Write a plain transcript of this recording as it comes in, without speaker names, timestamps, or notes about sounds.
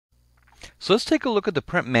So let's take a look at the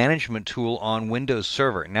print management tool on Windows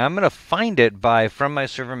Server. Now I'm going to find it by from my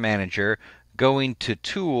server manager going to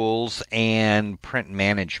Tools and Print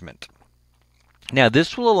Management. Now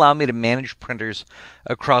this will allow me to manage printers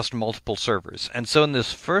across multiple servers. And so in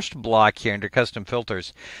this first block here under Custom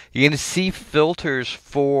Filters, you're going to see filters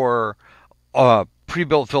for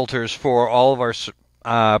pre-built filters for all of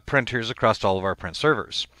our printers across all of our print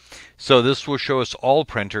servers. So this will show us all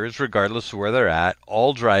printers regardless of where they're at,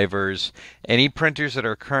 all drivers, any printers that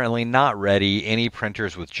are currently not ready, any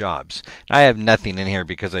printers with jobs. Now, I have nothing in here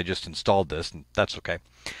because I just installed this, and that's okay.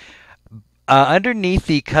 Underneath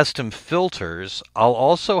the custom filters, I'll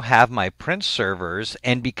also have my print servers,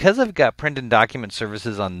 and because I've got print and document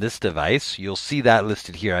services on this device, you'll see that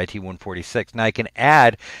listed here, IT146. Now I can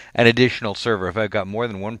add an additional server. If I've got more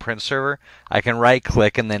than one print server, I can right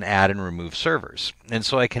click and then add and remove servers. And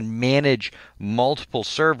so I can manage multiple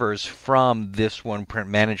servers from this one print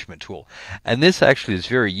management tool. And this actually is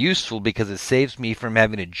very useful because it saves me from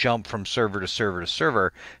having to jump from server to server to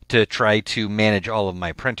server to try to manage all of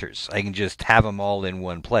my printers. I can just have them all in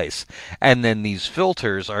one place. And then these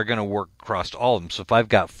filters are going to work across all of them. So if I've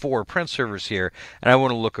got 4 print servers here and I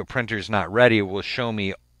want to look at printers not ready, it will show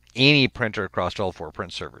me any printer across all 4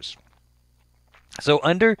 print servers. So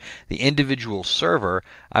under the individual server,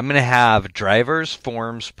 I'm going to have drivers,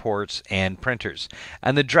 forms, ports, and printers.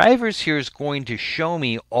 And the drivers here is going to show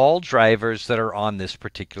me all drivers that are on this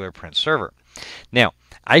particular print server. Now,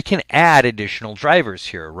 I can add additional drivers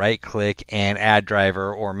here. Right click and add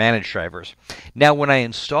driver or manage drivers. Now, when I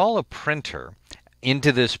install a printer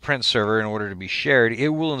into this print server in order to be shared, it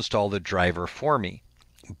will install the driver for me.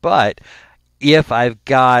 But if I've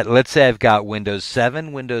got, let's say I've got Windows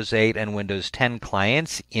 7, Windows 8, and Windows 10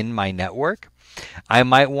 clients in my network, I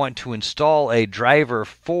might want to install a driver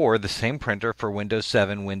for the same printer for Windows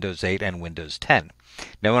 7, Windows 8, and Windows 10.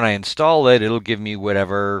 Now when I install it, it'll give me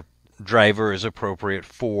whatever driver is appropriate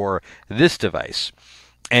for this device.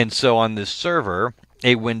 And so on this server,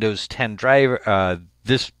 a Windows 10 driver,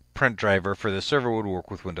 this print driver for the server would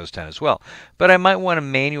work with Windows 10 as well. But I might want to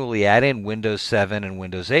manually add in Windows 7 and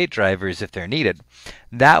Windows 8 drivers if they're needed.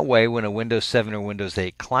 That way, when a Windows 7 or Windows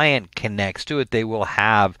 8 client connects to it, they will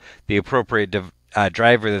have the appropriate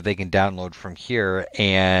driver that they can download from here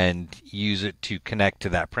and use it to connect to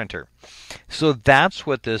that printer. So that's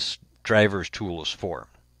what this drivers tool is for.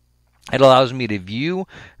 It allows me to view,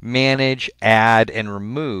 manage, add, and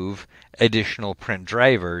remove additional print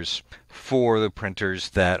drivers for the printers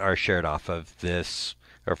that are shared off of this,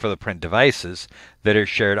 or for the print devices that are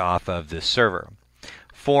shared off of this server.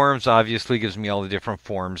 Forms obviously gives me all the different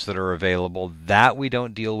forms that are available. That we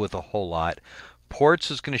don't deal with a whole lot. Ports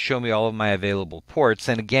is going to show me all of my available ports.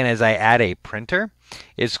 And again, as I add a printer,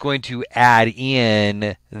 it's going to add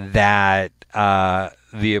in that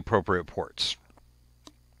the appropriate ports.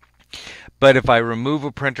 But if I remove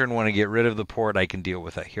a printer and want to get rid of the port, I can deal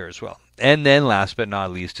with that here as well. And then last but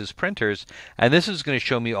not least is printers. And this is going to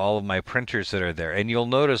show me all of my printers that are there. And you'll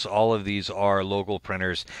notice all of these are local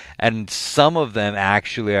printers. And some of them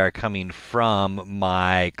actually are coming from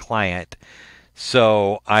my client.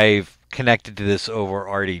 So I've connected to this over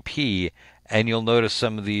RDP. And you'll notice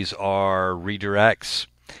some of these are redirects.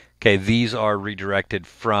 Okay, these are redirected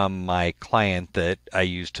from my client that I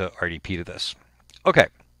use to RDP to this. Okay.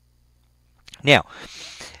 Now,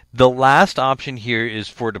 the last option here is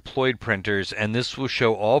for deployed printers, and this will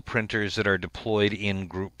show all printers that are deployed in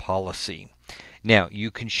group policy. Now,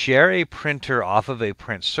 you can share a printer off of a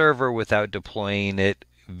print server without deploying it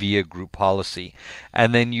via group policy,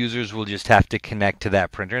 and then users will just have to connect to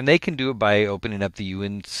that printer, and they can do it by opening up the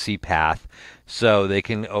UNC path. So they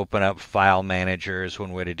can open up File Manager is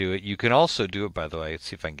one way to do it. You can also do it, by the way, let's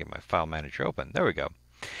see if I can get my File Manager open. There we go.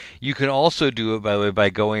 You can also do it, by the way,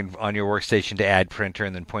 by going on your workstation to add printer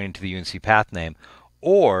and then pointing to the UNC path name.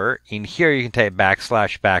 Or in here you can type /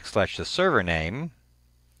 the server name.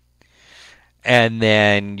 And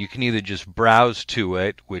then you can either just browse to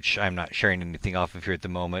it, which I'm not sharing anything off of here at the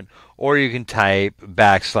moment, or you can type /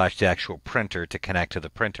 the actual printer to connect to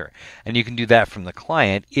the printer. And you can do that from the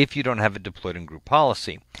client if you don't have it deployed in group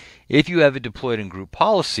policy. If you have it deployed in group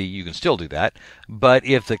policy, you can still do that. But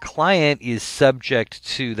if the client is subject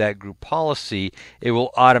to that group policy, it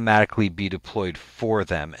will automatically be deployed for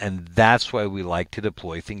them. And that's why we like to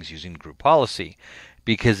deploy things using group policy,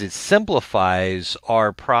 because it simplifies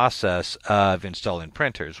our process of installing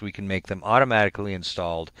printers. We can make them automatically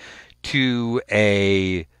installed to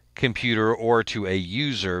a computer or to a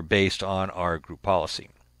user based on our group policy.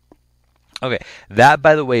 Okay, that,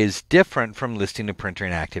 by the way, is different from listing a printer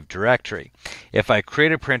in Active Directory. If I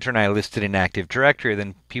create a printer and I list it in Active Directory,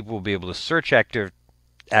 then people will be able to search Active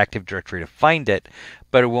Active Directory to find it,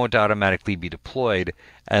 but it won't automatically be deployed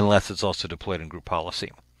unless it's also deployed in group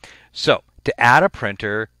policy. So to add a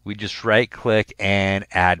printer, we just right click and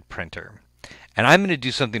add printer. And I'm going to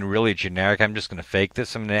do something really generic. I'm just going to fake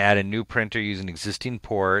this. I'm going to add a new printer using existing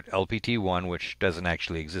port, LPT1, which doesn't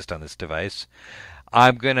actually exist on this device.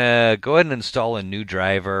 I'm going to go ahead and install a new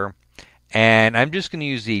driver. And I'm just going to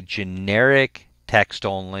use the generic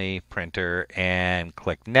text-only printer and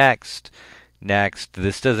click Next. Next.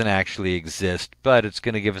 This doesn't actually exist, but it's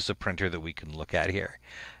going to give us a printer that we can look at here.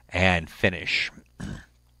 And Finish.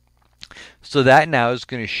 So that now is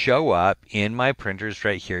going to show up in my printers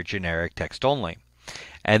right here, generic text only.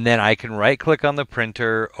 And then I can right click on the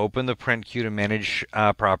printer, open the print queue to manage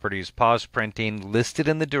properties, pause printing, list it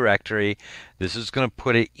in the directory. This is going to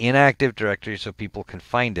put it in Active Directory so people can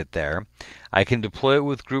find it there. I can deploy it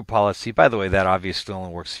with group policy. By the way, that obviously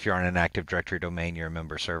only works if you're on an Active Directory domain, you're a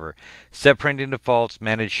member server. Set printing defaults,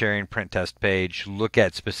 manage sharing, print test page, look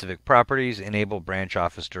at specific properties, enable branch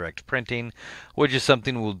office direct printing, which is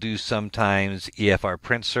something we'll do sometimes if our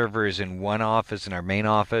print server is in one office, in our main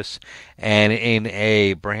office, and in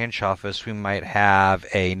a branch office we might have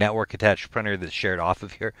a network attached printer that's shared off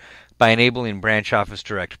of here. By enabling branch office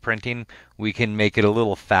direct printing, we can make it a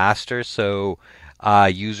little faster so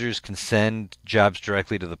users can send jobs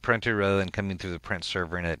directly to the printer rather than coming through the print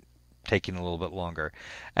server and it taking a little bit longer.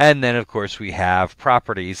 And then, of course, we have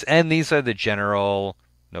properties, and these are the general,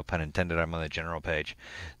 no pun intended, I'm on the general page,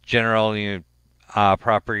 general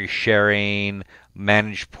property sharing,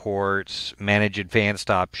 manage ports, manage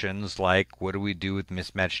advanced options like what do we do with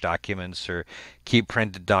mismatched documents or keep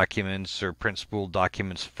printed documents or print spooled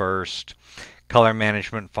documents first, color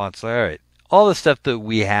management, fonts, all the stuff that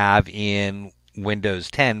we have in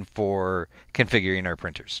Windows 10 for configuring our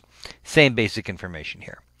printers. Same basic information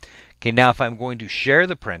here. Okay, now if I'm going to share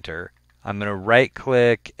the printer, I'm going to right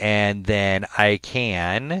click and then I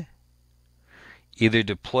can either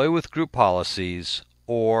deploy with group policies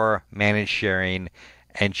or manage sharing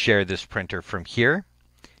and share this printer from here.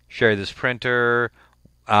 Share this printer,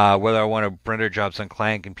 whether I want to render jobs on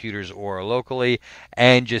client computers or locally,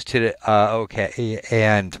 and just hit OK,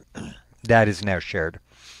 and that is now shared.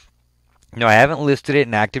 No, I haven't listed it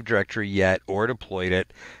in Active Directory yet or deployed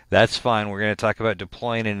it. That's fine. We're going to talk about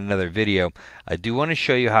deploying in another video. I do want to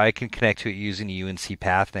show you how I can connect to it using a UNC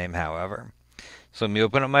path name, however. So let me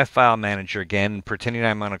open up my file manager again, pretending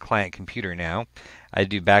I'm on a client computer now. I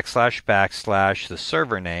do / the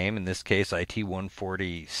server name, in this case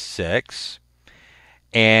IT146.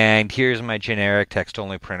 And here's my generic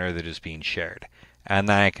text-only printer that is being shared. And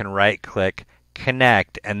then I can right-click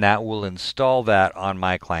Connect, and that will install that on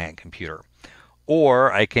my client computer.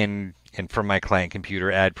 Or I can, and from my client computer,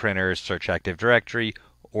 add printers, search Active Directory,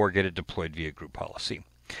 or get it deployed via group policy.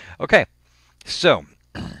 Okay, so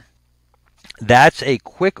that's a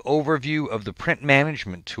quick overview of the print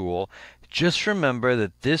management tool. Just remember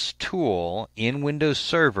that this tool in Windows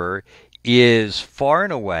Server is far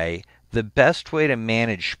and away the best way to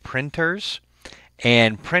manage printers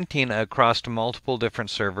and printing across multiple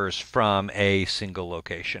different servers from a single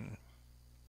location.